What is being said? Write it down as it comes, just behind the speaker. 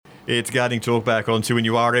It's Gardening Talk back on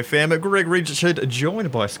 2NURFM. Greg Richard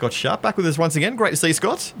joined by Scott Sharpe. Back with us once again. Great to see you,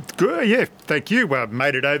 Scott. Good, yeah, thank you. Well, I've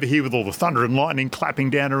made it over here with all the thunder and lightning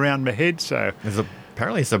clapping down around my head, so...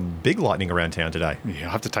 Apparently some big lightning around town today. Yeah,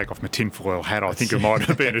 I have to take off my tinfoil hat. I think it might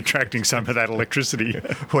have been attracting some of that electricity.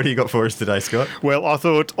 What do you got for us today, Scott? Well, I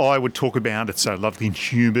thought I would talk about, it's so lovely and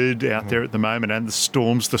humid out there at the moment, and the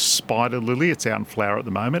storms, the spider lily, it's out in flower at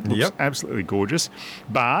the moment. It looks absolutely gorgeous.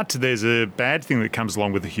 But there's a bad thing that comes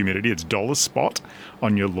along with the humidity. It's dollar spot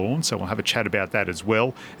on your lawn, so we'll have a chat about that as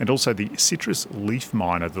well. And also the citrus leaf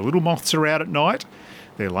miner. The little moths are out at night.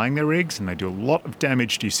 They're laying their eggs and they do a lot of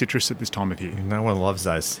damage to your citrus at this time of year. No one loves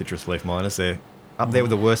those citrus leaf miners. They're up there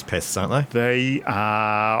with the worst pests, aren't they? They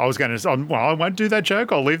are, I won't do that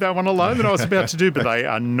joke. I'll leave that one alone that I was about to do, but they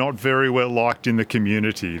are not very well liked in the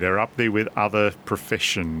community. They're up there with other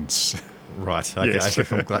professions. Right, okay. Yes.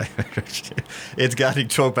 I'm glad. It's Gardening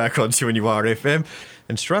Talk back on 2NURFM.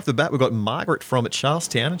 And straight off the bat, we've got Margaret from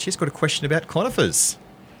Charlestown, and she's got a question about conifers.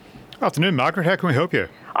 Afternoon, Margaret. How can we help you?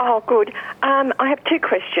 Oh, good. I have two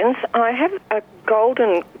questions. I have a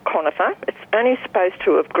golden conifer. It's only supposed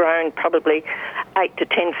to have grown probably 8 to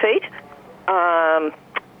 10 feet.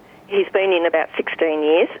 He's been in about 16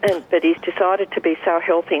 years, but he's decided to be so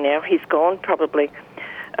healthy now. He's gone probably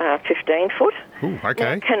 15 foot. Ooh,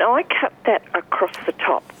 okay. Now, can I cut that across the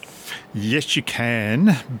top? Yes, you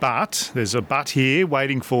can, but there's a but here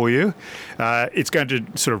waiting for you. It's going to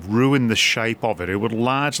sort of ruin the shape of it. It would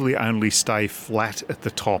largely only stay flat at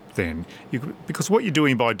the top then. Because what you're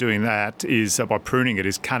doing by doing that is, by pruning it,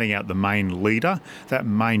 is cutting out the main leader, that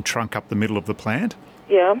main trunk up the middle of the plant.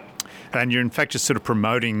 Yeah. And you're in fact just sort of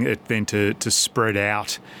promoting it then to spread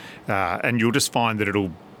out, and you'll just find that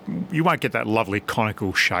you won't get that lovely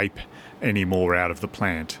conical shape anymore out of the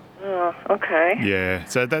plant. Oh, okay. Yeah,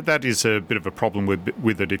 so that is a bit of a problem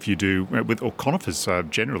with it if you do, or conifers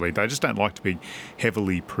generally. They just don't like to be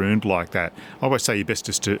heavily pruned like that. I always say you're best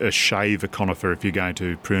just to shave a conifer if you're going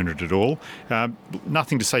to prune it at all.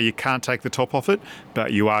 Nothing to say you can't take the top off it,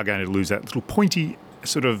 but you are going to lose that little pointy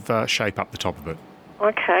sort of shape up the top of it.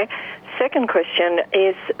 Okay. Second question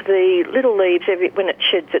is the little leaves, when it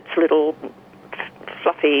sheds its little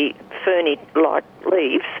fluffy, ferny-like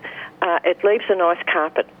leaves, it leaves a nice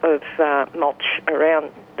carpet of mulch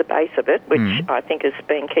around the base of it, which I think has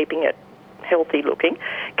been keeping it healthy looking.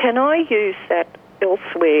 Can I use that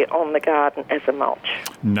elsewhere on the garden as a mulch?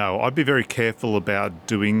 No, I'd be very careful about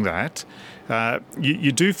doing that.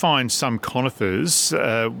 You do find some conifers,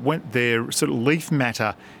 when their sort of leaf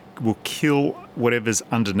matter will kill whatever's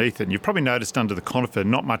underneath it. And you've probably noticed under the conifer,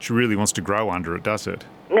 not much really wants to grow under it, does it?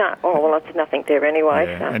 No. Oh, well, there's nothing there anyway.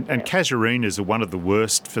 Yeah. And casuarinas are one of the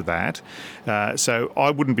worst for that. So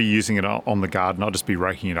I wouldn't be using it on the garden. I'd just be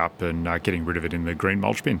raking it up and getting rid of it in the green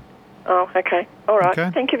mulch bin. Oh, okay. All right.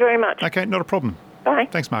 Okay. Thank you very much. Okay, not a problem. Bye.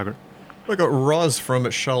 Thanks, Margaret. We've got Roz from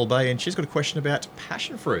Shoal Bay, and she's got a question about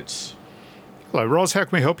passion fruits. Hello, Roz. How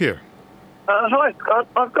can we help you? Hi, Scott.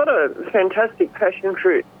 I've got a fantastic passion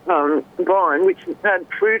fruit vine which has had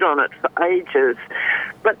fruit on it for ages,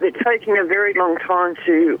 but they're taking a very long time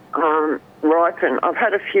to ripen. I've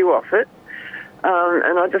had a few off it,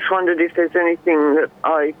 and I just wondered if there's anything that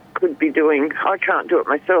I could be doing. I can't do it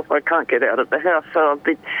myself. I can't get out of the house, so I've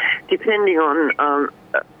been depending on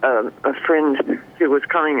a friend who was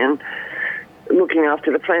coming and looking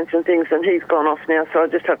after the plants and things, and he's gone off now, so I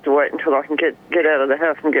just have to wait until I can get out of the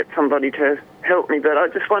house and get somebody to help me. But I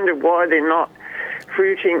just wondered why they're not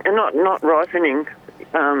fruiting and not ripening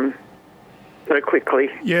so quickly.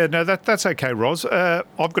 Yeah, no, that's okay, Roz. I've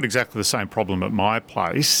got exactly the same problem at my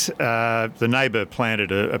place. The neighbour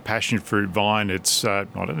planted a passion fruit vine. It's I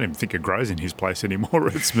don't even think it grows in his place anymore.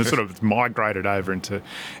 It's sort of migrated over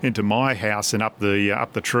into my house and up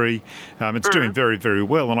the tree. It's doing very, very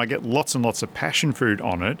well, and I get lots and lots of passion fruit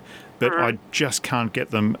on it, but I just can't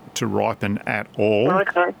get them to ripen at all.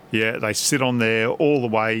 Okay. Yeah, they sit on there all the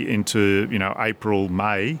way into April,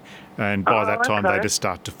 May. And by that time, they just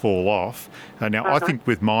start to fall off. Now, I think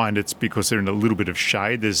with mine, it's because they're in a little bit of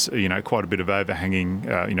shade. There's, quite a bit of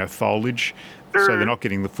overhanging, foliage. So they're not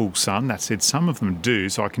getting the full sun. That said, some of them do,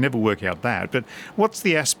 so I can never work out that. But what's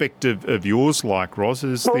the aspect of yours like, Roz?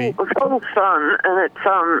 Full sun, and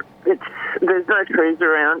there's no trees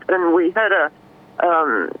around. And we had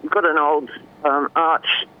got an old arch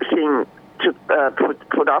thing to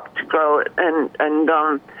put up to grow it, and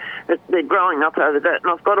they're growing up over that.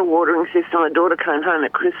 And I've got a watering system. My daughter came home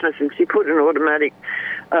at Christmas and she put an automatic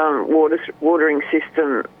watering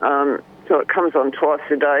system, so it comes on twice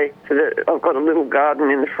a day. So that I've got a little garden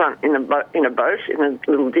in the front in a boat, in a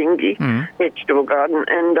little dinghy, vegetable garden,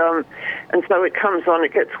 and so it comes on.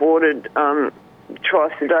 It gets watered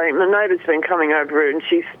twice a day. My neighbour's been coming over, and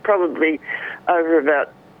she's probably over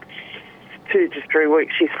about 2 to 3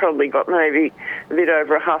 weeks. She's probably got maybe a bit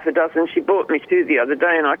over half a dozen. She bought me 2 the other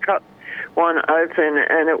day, and I cut one open,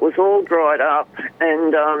 and it was all dried up,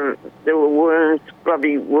 and there were worms,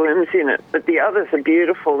 grubby worms in it. But the others are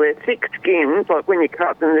beautiful. They're thick skins, like when you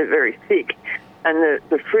cut them, they're very thick. And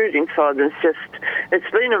the fruit inside them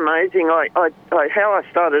it's been amazing. How I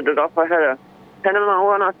started it off, I had a Panama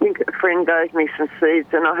one. I think a friend gave me some seeds,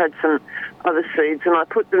 and I had some other seeds, and I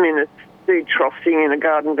put them in a seed trough thing in a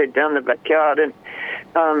garden bed down the backyard, and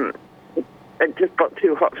it just got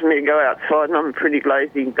too hot for me to go outside, and I'm a pretty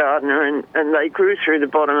lazy gardener, and they grew through the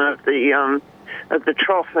bottom of the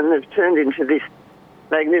trough, and they've turned into this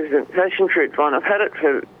magnificent passion fruit vine. I've had it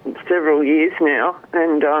for several years now,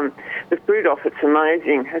 and the fruit off it's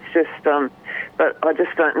amazing. It's just, but I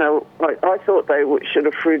just don't know. I thought they should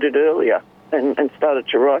have fruited earlier and started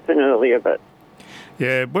to ripen earlier, but.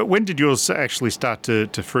 Yeah, when did yours actually start to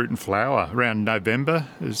fruit and flower? Around November?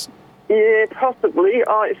 Yeah, possibly.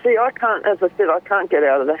 I can't, as I said, I can't get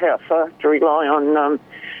out of the house. I have to rely on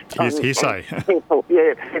hearsay.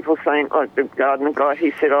 People saying, like the gardener guy,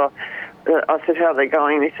 he said, I said, how are they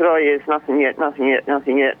going? He said, there's nothing yet. And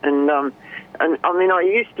I mean, I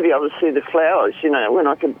used to be able to see the flowers, when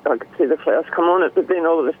I could see the flowers come on it, but then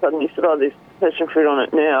all of a sudden he said, there's passion fruit on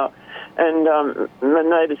it now. And my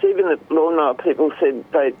neighbours, even the lawnmower people said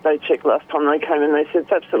they checked last time they came, and they said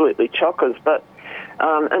it's absolutely chockers. But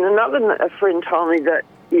and a friend told me that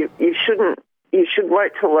you should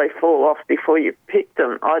wait till they fall off before you pick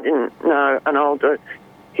them. I didn't know. An older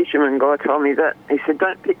fisherman guy told me that. He said,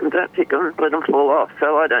 don't pick them, let them fall off.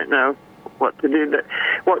 So I don't know what to do, but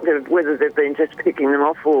whether they've been just picking them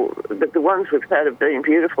off, but the ones we've had have been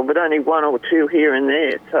beautiful, but only 1 or 2 here and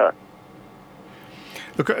there. So.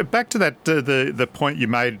 Look, back to that the point you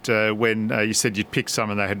made when you said you'd pick some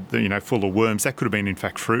and they had full of worms. That could have been in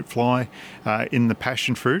fact fruit fly in the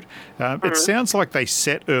passion fruit. It sounds like they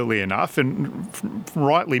set early enough, and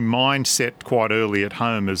rightly mine set quite early at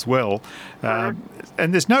home as well.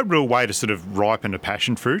 And there's no real way to sort of ripen a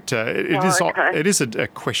passion fruit. It is a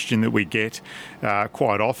question that we get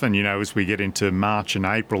quite often. As we get into March and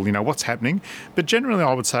April, what's happening. But generally,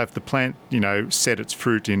 I would say if the plant set its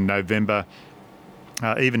fruit in November.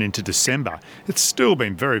 Even into December, it's still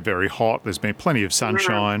been very, very hot. There's been plenty of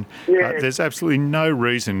sunshine. Yeah. There's absolutely no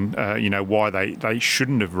reason, why they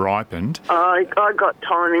shouldn't have ripened. I got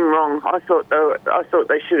timing wrong. I thought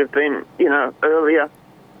they should have been, earlier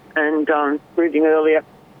and fruiting earlier.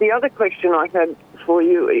 The other question I had for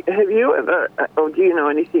you: have you ever, or do you know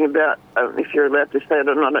anything about, if you're allowed to say it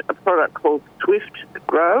or not, a product called Swift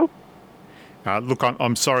Grow? Look,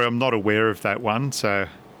 I'm sorry, I'm not aware of that one. So.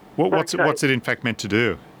 What's it in fact meant to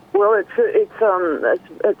do? Well, it's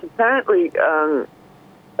apparently a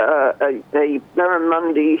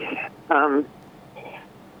barramundi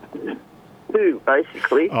poo,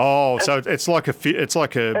 basically. Oh, so it's like a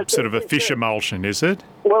sort of a fish emulsion, is it?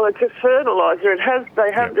 Well, it's a fertiliser.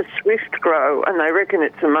 They have the Swift Grow, and they reckon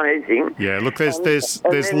it's amazing. Yeah, look, there's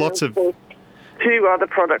lots of 2 other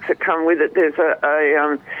products that come with it. There's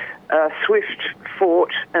a Swift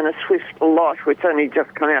Fort and a Swift Life, which only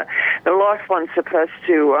just come out. The Life one's supposed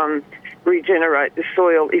to regenerate the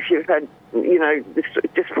soil if you've had,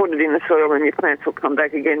 just put it in the soil and your plants will come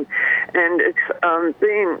back again. And it's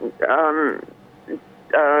been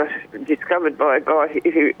discovered by a guy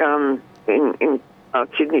who in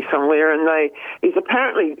Sydney somewhere, and he's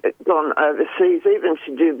apparently gone overseas, even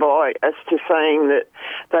to Dubai, as to saying that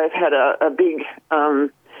they've had a big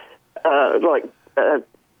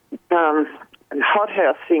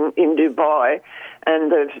hothouse thing in Dubai,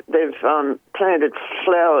 and they've planted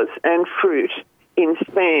flowers and fruit in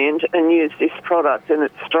sand and used this product, and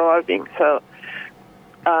it's thriving. So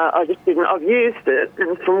I just didn't. I've used it,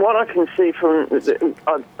 and from what I can see from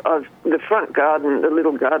the front garden, the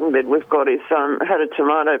little garden bed we've got is had a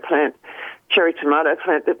tomato plant, cherry tomato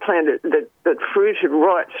plant that fruited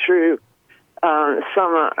right through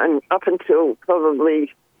summer and up until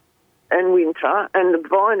probably and winter, and the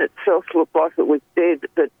vine itself looked like it was dead,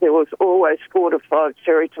 but there was always 4 to 5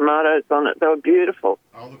 cherry tomatoes on it. They were beautiful.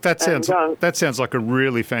 That sounds like a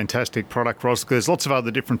really fantastic product, Ross. There's lots of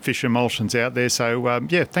other different fish emulsions out there, so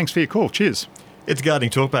thanks for your call. Cheers. It's Gardening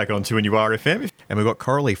Talk back on 2NURFM, and we've got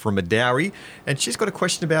Coralie from Medowie, and she's got a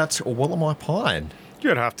question about Wallamai pine.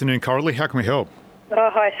 Good afternoon, Coralie. How can we help? Oh,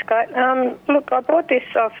 hi, Scott. Look, I bought this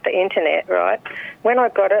off the internet, right? When I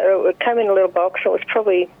got it, it came in a little box. It was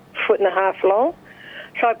probably 1.5 foot long.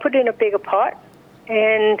 So I put it in a bigger pot,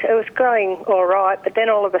 and it was growing all right, but then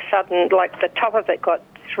all of a sudden, like the top of it got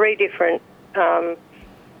 3 different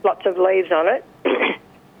lots of leaves on it.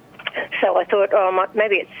 So I thought,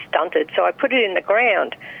 maybe it's stunted. So I put it in the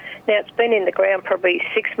ground. Now, it's been in the ground probably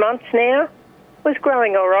 6 months now. It was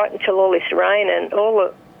growing all right until all this rain, and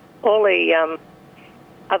all the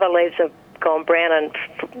other leaves have gone brown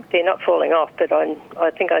and they're not falling off, but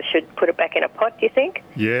I think I should put it back in a pot, do you think?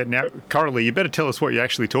 Yeah. Now, Coralie, you better tell us what you're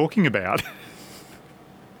actually talking about.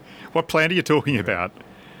 What plant are you talking about?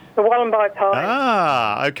 The Wallenby pine.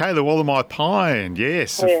 Ah, okay, the Wallenby pine,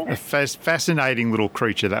 yes. Yeah. A fascinating little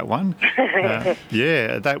creature, that one.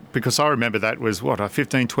 Because I remember that was,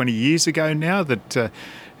 15, 20 years ago now, that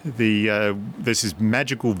there's this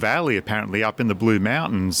magical valley apparently up in the Blue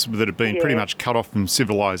Mountains that had been pretty much cut off from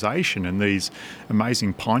civilization, and these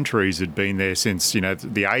amazing pine trees had been there since,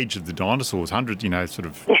 the age of the dinosaurs, hundreds,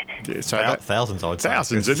 thousands, I would say.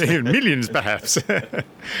 Thousands and even millions, perhaps.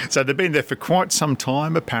 So they've been there for quite some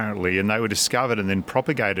time, apparently, and they were discovered and then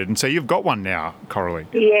propagated. And so you've got one now, Coralie.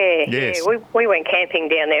 Yeah, yes. Yeah. We went camping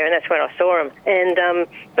down there, and that's when I saw them. And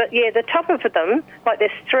but yeah, the top of them, like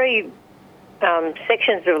there's three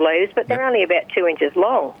sections of leaves, but they're only about 2 inches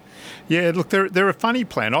long. Yeah, look, they're a funny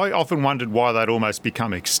plant. I often wondered why they'd almost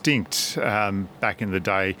become extinct back in the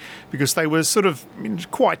day, because they were sort of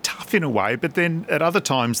quite tough in a way, but then at other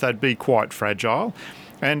times they'd be quite fragile.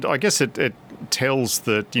 And I guess it tells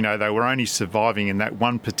that, they were only surviving in that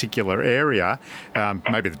one particular area.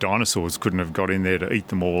 Maybe the dinosaurs couldn't have got in there to eat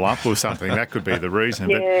them all up or something. That could be the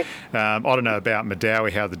reason. Yeah. But I don't know about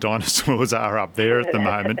Madawi, how the dinosaurs are up there at the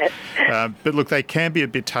moment. But look, they can be a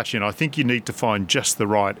bit touchy, and I think you need to find just the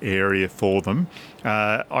right area for them.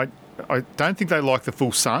 I don't think they like the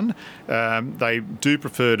full sun. They do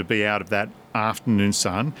prefer to be out of that afternoon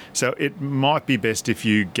sun, so it might be best if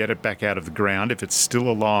you get it back out of the ground if it's still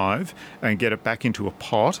alive and get it back into a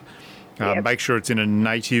pot. Make sure it's in a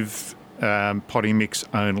native potting mix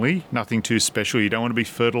only, nothing too special. You don't want to be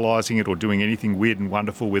fertilising it or doing anything weird and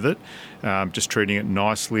wonderful with it, just treating it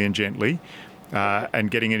nicely and gently.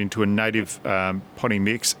 And getting it into a native potting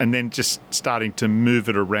mix, and then just starting to move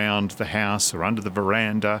it around the house or under the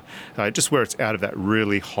veranda, just where it's out of that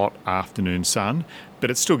really hot afternoon sun, but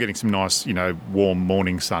it's still getting some nice, warm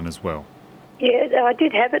morning sun as well. Yeah, I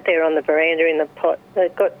did have it there on the veranda in the pot.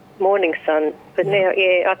 It got morning sun, but now,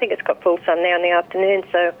 I think it's got full sun now in the afternoon,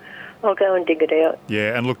 so I'll go and dig it out.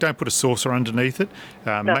 Yeah, and look, don't put a saucer underneath it.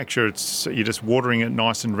 No. Make sure you're just watering it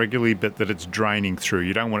nice and regularly, but that it's draining through.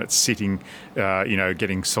 You don't want it sitting,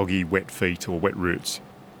 getting soggy, wet feet or wet roots.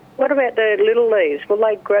 What about the little leaves? Will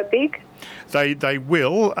they grow big? They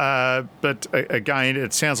will, but again,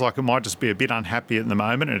 it sounds like it might just be a bit unhappy at the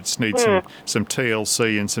moment, and it just needs some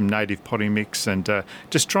TLC and some native potting mix, and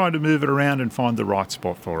just trying to move it around and find the right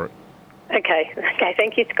spot for it. Okay,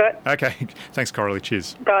 thank you, Scott. Okay, thanks, Coralie.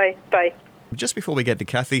 Cheers. Bye. Just before we get to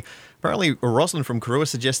Kathy, apparently Rosalind from Karua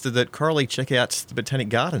suggested that Coralie check out the Botanic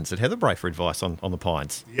Gardens at Heatherbrae for advice on the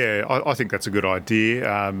pines. Yeah, I think that's a good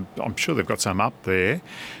idea. I'm sure they've got some up there.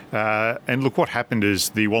 And look, what happened is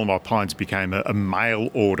the Wallenby pines became a mail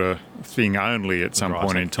order thing only at some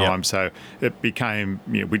point in time. Yep. So it became,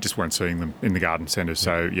 we just weren't seeing them in the garden centre.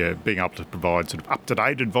 So, being able to provide sort of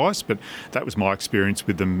up-to-date advice. But that was my experience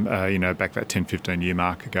with them, back that 10, 15-year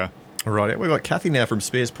mark ago. All right, we've got Kathy now from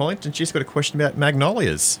Spears Point, and she's got a question about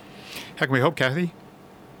magnolias. How can we help, Kathy?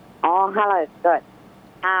 Oh, hello, Scott.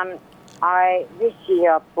 This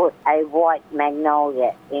year I put a white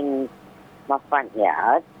magnolia in my front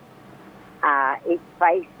yard. It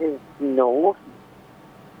faces north,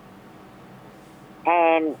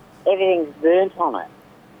 and everything's burnt on it.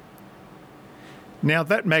 Now,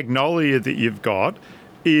 that magnolia that you've got,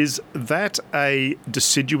 is that a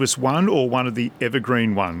deciduous one or one of the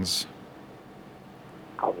evergreen ones?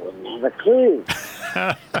 I wouldn't have a clue.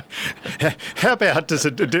 How about,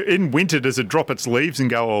 in winter, does it drop its leaves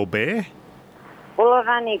and go all bare? Well, I've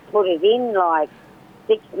only put it in like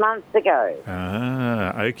 6 months ago.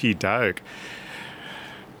 Ah, okie doke.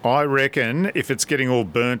 I reckon if it's getting all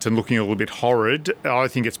burnt and looking a little bit horrid, I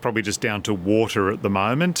think it's probably just down to water at the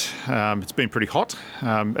moment. It's been pretty hot.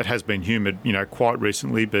 It has been humid, quite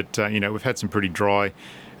recently, but, we've had some pretty dry,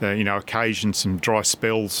 occasions, some dry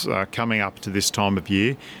spells coming up to this time of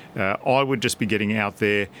year. I would just be getting out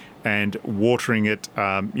there and watering it,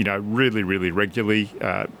 really, really regularly.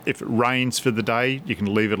 If it rains for the day, you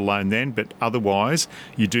can leave it alone then, but otherwise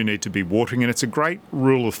you do need to be watering. And it's a great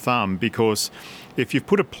rule of thumb, because if you've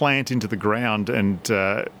put a plant into the ground and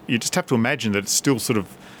you just have to imagine that it's still sort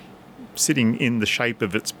of sitting in the shape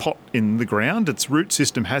of its pot in the ground. Its root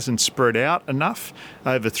system hasn't spread out enough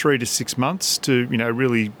over 3 to 6 months to,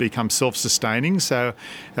 really become self-sustaining. So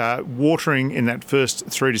watering in that first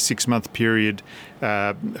 3 to 6 month period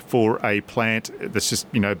for a plant that's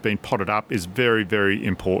just, been potted up is very, very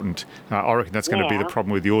important. I reckon that's going to be the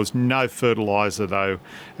problem with yours. No fertiliser though,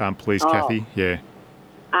 please, Kathy. Yeah.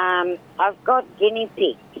 I've got guinea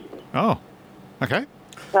pigs. Oh, okay.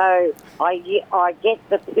 So I get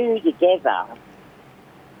the poo together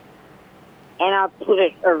and I put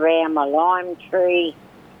it around my lime tree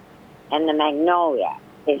and the magnolia.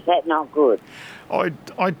 Is that not good? I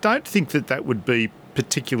don't think that would be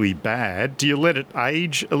particularly bad. Do you let it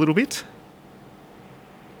age a little bit?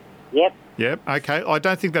 Yep. Yep, okay. I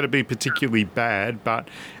don't think that'd be particularly bad, but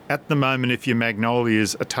at the moment, if your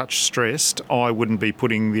magnolia's a touch stressed, I wouldn't be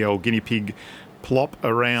putting the old guinea pig plop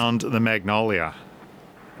around the magnolia.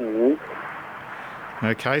 Mm-hmm.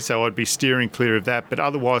 Okay, so I'd be steering clear of that, but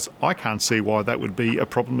otherwise I can't see why that would be a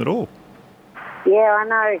problem at all. Yeah, I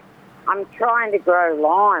know. I'm trying to grow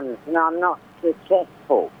limes and I'm not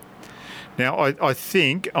successful. Now, I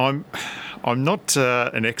think I'm not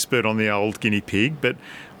an expert on the old guinea pig, but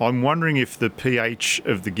I'm wondering if the pH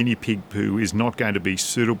of the guinea pig poo is not going to be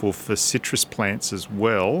suitable for citrus plants as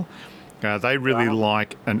well. They really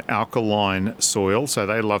like an alkaline soil, so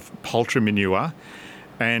they love poultry manure.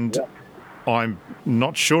 And I'm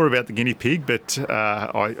not sure about the guinea pig, but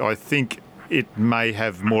I think it may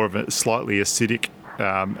have more of a slightly acidic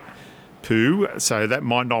poo, so that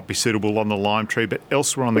might not be suitable on the lime tree, but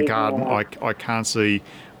elsewhere on the garden, I can't see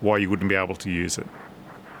why you wouldn't be able to use it.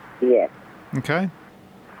 Yeah. Okay?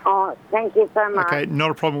 Oh, thank you so much. Okay,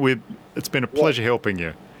 not a problem. It's been a pleasure helping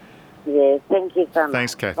you. Yeah, thank you so much.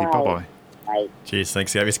 Thanks, Kathy. Bye. Bye-bye. Bye. Cheers,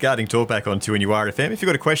 thanks, Gabby. It's Gardening Talk back on 2NURFM. If you've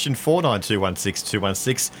got a question,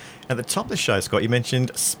 49216216. At the top of the show, Scott, you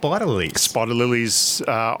mentioned spider lilies. Spider lilies,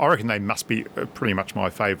 I reckon they must be pretty much my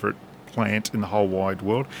favourite plant in the whole wide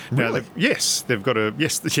world. Really? Now, they've got a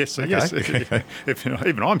yes. Okay.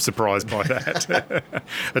 Even I'm surprised by that.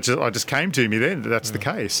 I just came to me then. That's the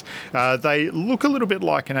case. They look a little bit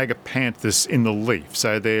like an agapanthus in the leaf.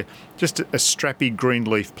 So they're just a strappy green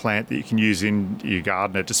leaf plant that you can use in your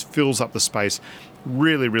garden. It just fills up the space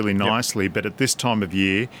really, really nicely. But at this time of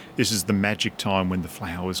year, this is the magic time when the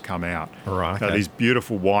flowers come out. Right. Okay. These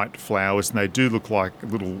beautiful white flowers, and they do look like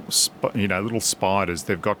little spiders.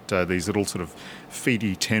 They've got these little sort of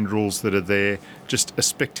feety tendrils that are there. Just a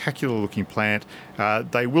spectacular looking plant.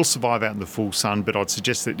 They will survive out in the full sun, but I'd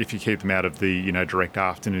suggest that if you keep them out of the direct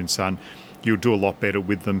afternoon sun, you'll do a lot better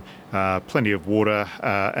with them. Plenty of water,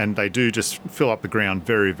 and they do just fill up the ground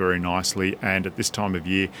very, very nicely. And at this time of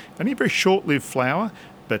year, only a very short-lived flower,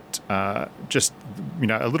 but just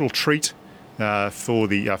a little treat for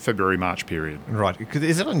the February-March period. Right.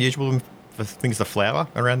 Is it unusual for things to flower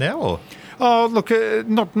around now, or? Oh, look,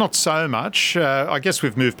 not so much. I guess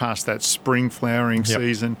we've moved past that spring flowering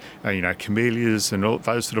season. Camellias and all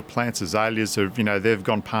those sort of plants, azaleas, they've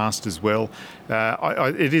gone past as well.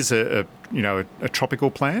 It is a tropical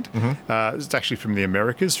plant. Mm-hmm. It's actually from the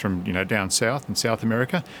Americas, from down south in South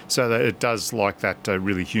America. So that it does like that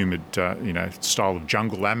really humid, style of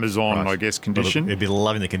jungle Amazon, Right. I guess, condition. It'd be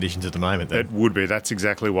loving the conditions at the moment then. It would be. That's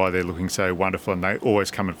exactly why they're looking so wonderful, and they always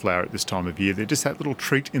come and flower at this time of year. They're just that little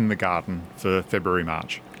treat in the garden for February,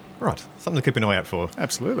 March. Right. Something to keep an eye out for.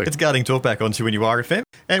 Absolutely. It's Gardening Talk back on 2NURFM.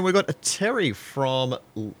 And we've got a Terry from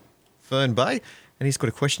Fern Bay, and he's got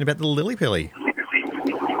a question about the lily pilly.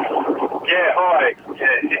 Yeah, hi.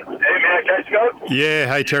 Hear me okay, Scott? Yeah.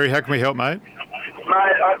 Hey, Terry, how can we help, mate?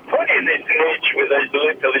 Mate, I put in this hedge with these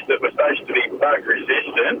lily pillies that were supposed to be bug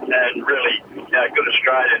resistant and really good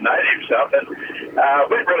Australian native stuff, and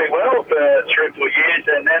went really well for 3 or 4 years,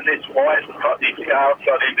 and then this white cottony scale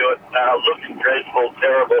got into it, looking dreadful,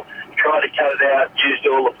 terrible. Tried to cut it out, used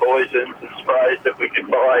all the poisons and sprays that we could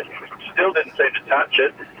buy, still didn't seem to touch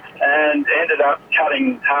it, and ended up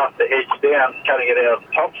cutting half the hedge down, cutting it out of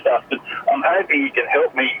the top stuff. But I'm hoping you can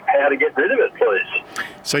help me how to get rid of it, please.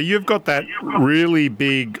 So you've got that really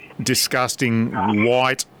big, disgusting,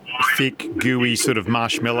 white, thick, gooey sort of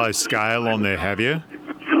marshmallow scale on there, have you?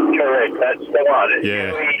 Correct, that's the one.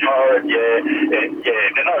 Yeah. Horrid,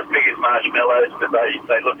 they're not as big as marshmallows, but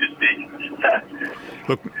they look as big.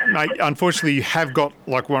 Look, mate, unfortunately you have got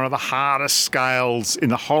like one of the hardest scales in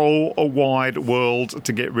the whole wide world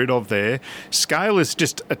to get rid of there. Scale is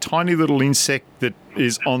just a tiny little insect that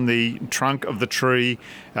is on the trunk of the tree,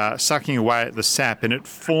 sucking away at the sap, and it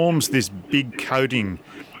forms this big coating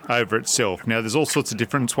over itself. Now, there's all sorts of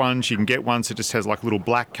different ones. You can get ones that just has like a little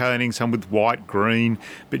black coating, some with white, green,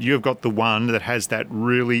 but you've got the one that has that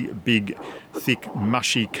really big, thick,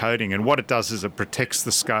 mushy coating. And what it does is it protects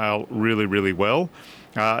the scale really, really well.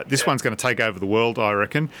 This one's going to take over the world, I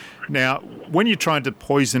reckon. Now, when you're trying to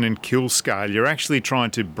poison and kill scale, you're actually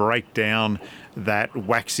trying to break down that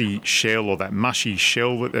waxy shell or that mushy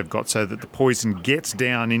shell that they've got so that the poison gets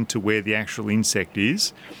down into where the actual insect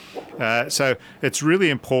is. So it's really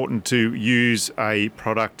important to use a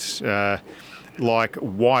product like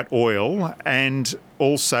white oil and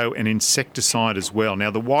also an insecticide as well.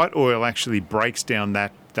 Now, the white oil actually breaks down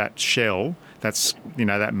that shell, that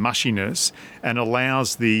mushiness, and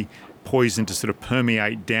allows the poison to sort of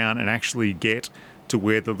permeate down and actually get to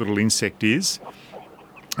where the little insect is.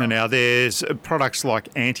 And now there's products like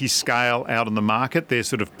anti-scale out on the market. They're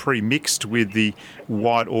sort of pre-mixed with the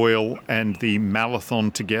white oil and the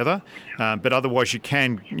malathion together. But otherwise you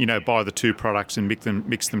can, buy the two products and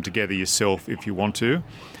mix them together yourself if you want to.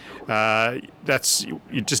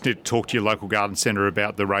 You just need to talk to your local garden centre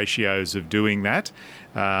about the ratios of doing that.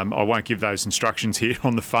 I won't give those instructions here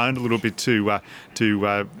on the phone. A little bit too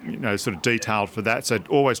sort of detailed for that. So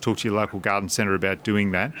always talk to your local garden centre about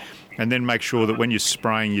doing that, and then make sure that when you're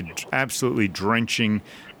spraying, you're absolutely drenching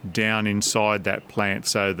down inside that plant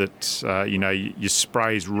so that your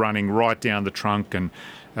spray's running right down the trunk and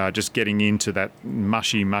just getting into that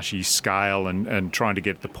mushy scale and trying to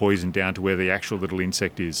get the poison down to where the actual little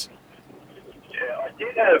insect is. Yeah, I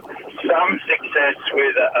did have some success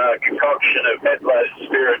with a concoction of methylated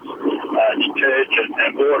spirits, detergent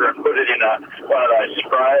and water, and put it in one of those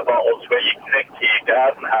spray bottles where you connect to your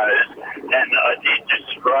garden hose, and I did just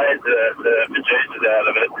spray the producers out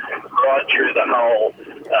of it right through the whole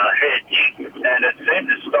hedge, and it seemed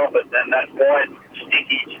to stop it, and that white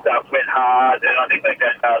sticky stuff went hard, and I think they go,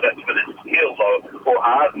 that's for the skills or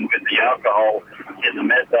hardened with the alcohol in the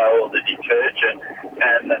methyl or the detergent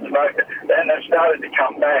and the smoke, and they started to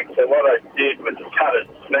come back. So what I did was cut it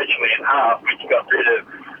virtually in half, which got rid of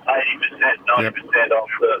 80%, 90% off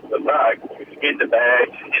the bug, into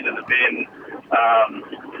bags, into the bin.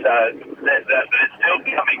 So that it's still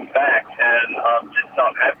coming back, and I'm just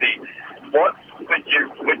not happy. What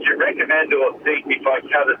would you recommend or think if I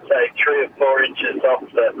cut it, say, 3 or 4 inches off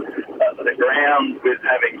the ground with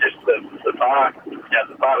having just the bark,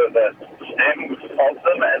 the part of the stem of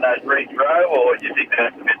them, and they'd regrow, or do you think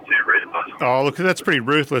that's a bit too ruthless? Oh, look, that's pretty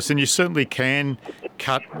ruthless, and you certainly can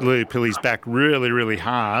cut lily pillies back really, really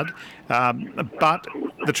hard. But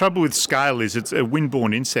the trouble with scale is it's a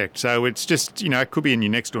wind-borne insect, so it's just, it could be in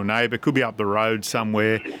your next-door neighbour, it could be up the road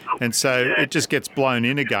somewhere, and so it just gets blown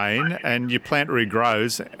in again, and your plant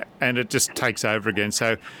regrows, and it just takes over again.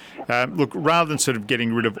 So, look, rather than sort of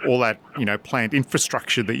getting rid of all that, plant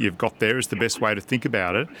infrastructure that you've got there is the best way to think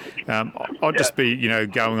about it. I'd just be,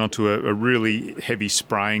 going onto a really heavy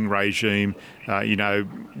spraying regime,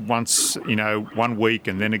 once, 1 week,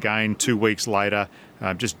 and then again 2 weeks later,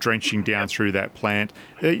 just drenching down through that plant.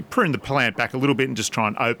 Prune the plant back a little bit and just try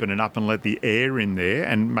and open it up and let the air in there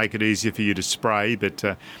and make it easier for you to spray. But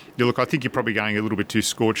look, I think you're probably going a little bit too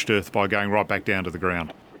scorched earth by going right back down to the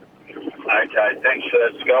ground. Okay, thanks for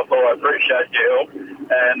that, Scott. Well, I appreciate your help,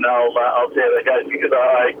 and I'll see how that goes, because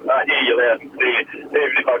I hear you loud and clear.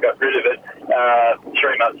 Even if I got rid of it,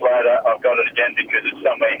 3 months later, I've got it again because it's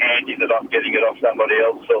somewhere handy that I'm getting it off somebody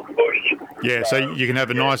else or bush. Yeah, so you can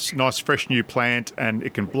have a nice fresh new plant, and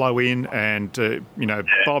it can blow in, and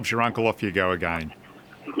Bob's your uncle, off you go again.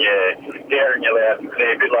 Yeah, hearing you loud and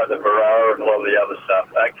clear, a bit like the Varroa and a lot of the other stuff.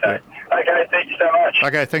 Okay, okay, thank you so much.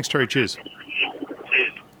 Okay, thanks, Terry. Cheers.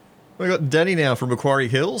 Cheers. We've got Danny now from Macquarie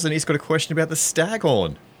Hills, and he's got a question about the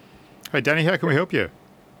staghorn. Hey, Danny, how can we help you?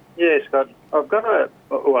 Yeah, Scott. I've got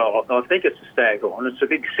I think it's a staghorn. It's a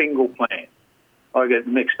big single plant. I get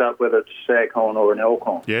mixed up whether it's a staghorn or an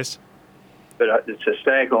elkhorn. Yes. But it's a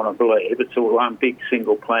staghorn, I believe. It's one big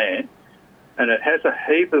single plant. And it has a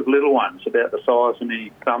heap of little ones, about the size of my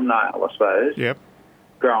thumbnail, I suppose. Yep.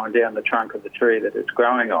 Growing down the trunk of the tree that it's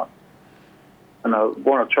growing on. And I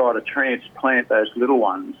want to try to transplant those little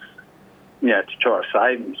ones, to try to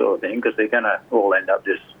save them, sort of thing, because they're going to all end up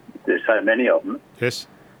there's so many of them. Yes.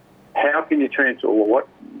 How can you what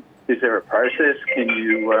is there a process? Can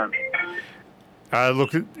you...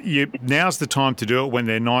 Look, now's the time to do it when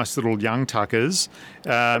they're nice little young tuckers.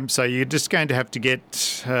 So you're just going to have to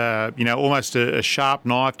get, almost a sharp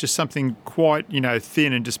knife, just something quite,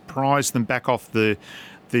 thin, and just prise them back off the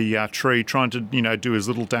tree, trying to, do as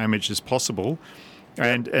little damage as possible.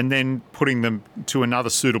 And then putting them to another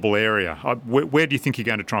suitable area. Where do you think you're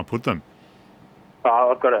going to try and put them?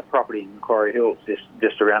 I've got a property in Macquarie Hills,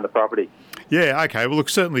 just around the property. Yeah, okay. Well, look,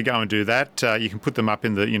 certainly go and do that. You can put them up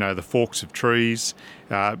in the forks of trees.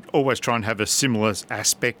 Always try and have a similar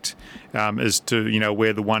aspect as to,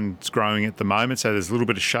 where the one's growing at the moment. So there's a little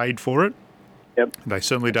bit of shade for it. Yep. They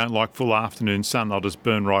certainly don't like full afternoon sun. They'll just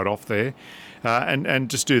burn right off there. And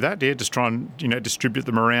just do that, yeah. Just try and, distribute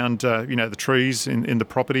them around, the trees in the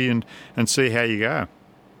property and see how you go.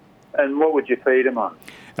 And what would you feed them on?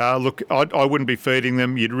 Look, I wouldn't be feeding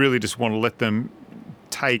them. You'd really just want to let them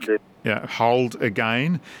take hold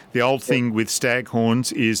again. The old thing with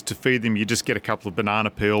staghorns is to feed them, you just get a couple of banana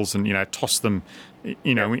peels and, toss them,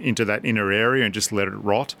 into that inner area and just let it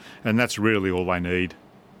rot. And that's really all they need.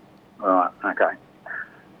 All right,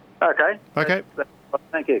 okay. Okay.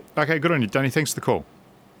 Thank you. Okay, good on you, Danny. Thanks for the call.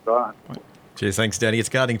 Bye. Cheers, thanks, Danny. It's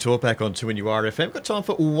Gardening Talk back on 2NURFM. We've got time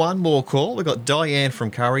for one more call. We've got Diane from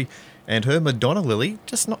Curry and her Madonna lily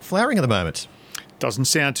just not flowering at the moment. Doesn't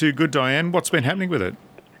sound too good, Diane. What's been happening with it?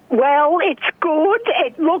 Well, it's good.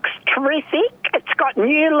 It looks terrific. It's got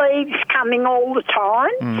new leaves coming all the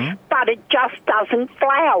time, but it just doesn't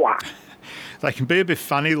flower. They can be a bit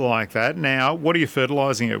funny like that. Now, what are you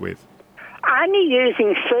fertilising it with? Only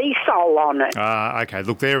using sea salt on it. Okay.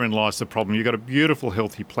 Look, therein lies the problem. You've got a beautiful,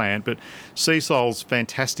 healthy plant, but sea salt's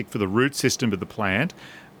fantastic for the root system of the plant,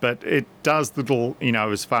 but it does little,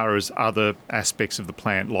 as far as other aspects of the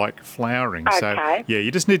plant, like flowering. Okay. So, yeah, you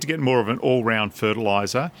just need to get more of an all-round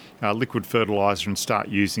fertiliser, liquid fertiliser, and start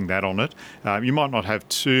using that on it. You might not have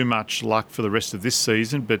too much luck for the rest of this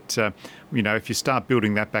season, but, if you start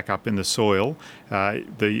building that back up in the soil,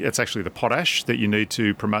 it's actually the potash that you need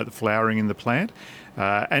to promote the flowering in the plant.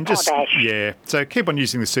 And just, potash. Yeah, so keep on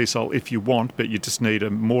using the sea salt if you want, but you just need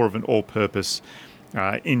more of an all-purpose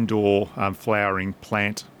indoor flowering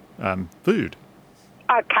plant food.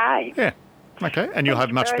 Okay. Yeah. Okay. And you'll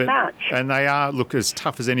have much very better. much. And they are, look, as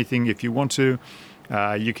tough as anything. If you want to,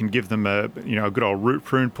 you can give them a good old root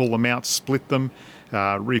prune, pull them out, split them,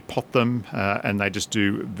 repot them, and they just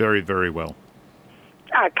do very, very well.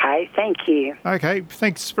 Okay, thank you. Okay.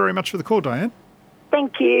 Thanks very much for the call, Diane.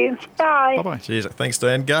 Thank you. Bye. Bye-bye. Cheers. Thanks,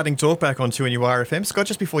 Diane. Gardening Talk back on 2NURFM. Scott,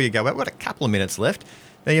 just before you go out, we've got a couple of minutes left.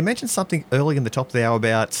 Now, you mentioned something early in the top of the hour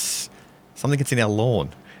about something that's in our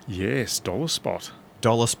lawn. Yes, dollar spot.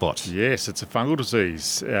 Dollar spot. Yes, it's a fungal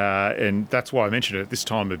disease, and that's why I mentioned it at this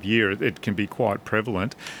time of year. It can be quite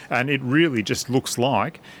prevalent, and it really just looks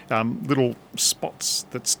like little spots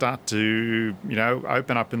that start to,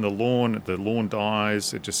 open up in the lawn. The lawn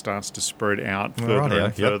dies. It just starts to spread out further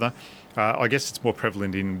and further. I guess it's more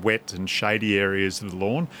prevalent in wet and shady areas of the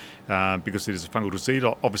lawn because it is a fungal disease.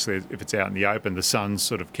 Obviously, if it's out in the open, the sun's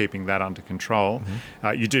sort of keeping that under control.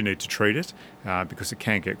 You do need to treat it because it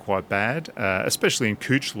can get quite bad, especially in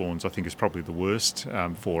couch lawns, I think is probably the worst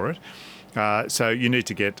for it. So you need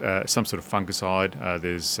to get some sort of fungicide.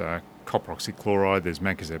 There's copper oxychloride, there's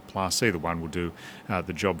mancozeb plus. Either one will do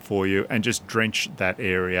the job for you, and just drench that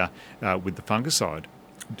area with the fungicide.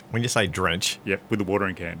 When you say drench... Yep, with the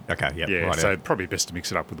watering can. Okay, yep. Yeah, right, so probably best to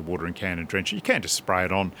mix it up with the watering can and drench it. You can just spray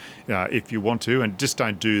it on if you want to, and just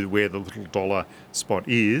don't do where the little dollar spot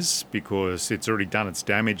is because it's already done its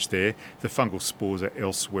damage there. The fungal spores are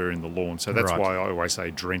elsewhere in the lawn, so that's why I always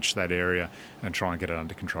say drench that area and try and get it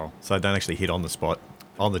under control. So don't actually hit on the spot.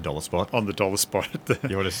 On the dollar spot. On the dollar spot.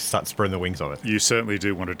 You want to start spreading the wings of it. You certainly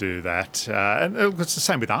do want to do that. And it's the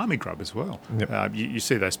same with army grub as well. Yep. You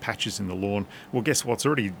see those patches in the lawn. Well, guess what? It's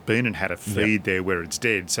already been and had a feed there where it's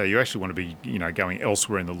dead. So you actually want to be, going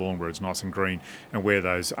elsewhere in the lawn where it's nice and green and where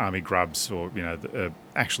those army grubs or, are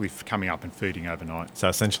actually coming up and feeding overnight. So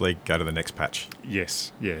essentially go to the next patch.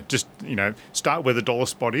 Yes. Yeah. Just, start where the dollar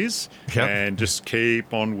spot is and just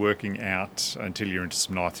keep on working out until you're into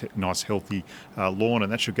some nice healthy lawn,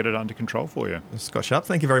 and that should get it under control for you. Scott Sharpe,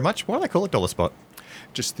 thank you very much. Why do they call it dollar spot?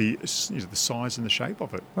 Just the size and the shape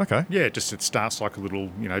of it. Okay. Yeah, just it starts like a little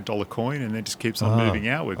dollar coin and then just keeps on moving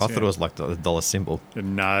outwards. I thought it was like the dollar symbol.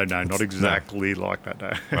 No, not exactly like that.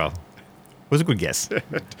 No. Well, it was a good guess. The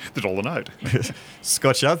dollar note.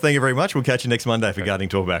 Scott Sharpe, thank you very much. We'll catch you next Monday for Gardening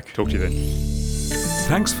Talk Back. Talk to you then.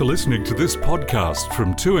 Thanks for listening to this podcast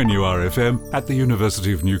from 2NURFM at the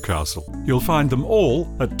University of Newcastle. You'll find them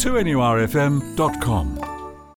all at 2NURFM.com.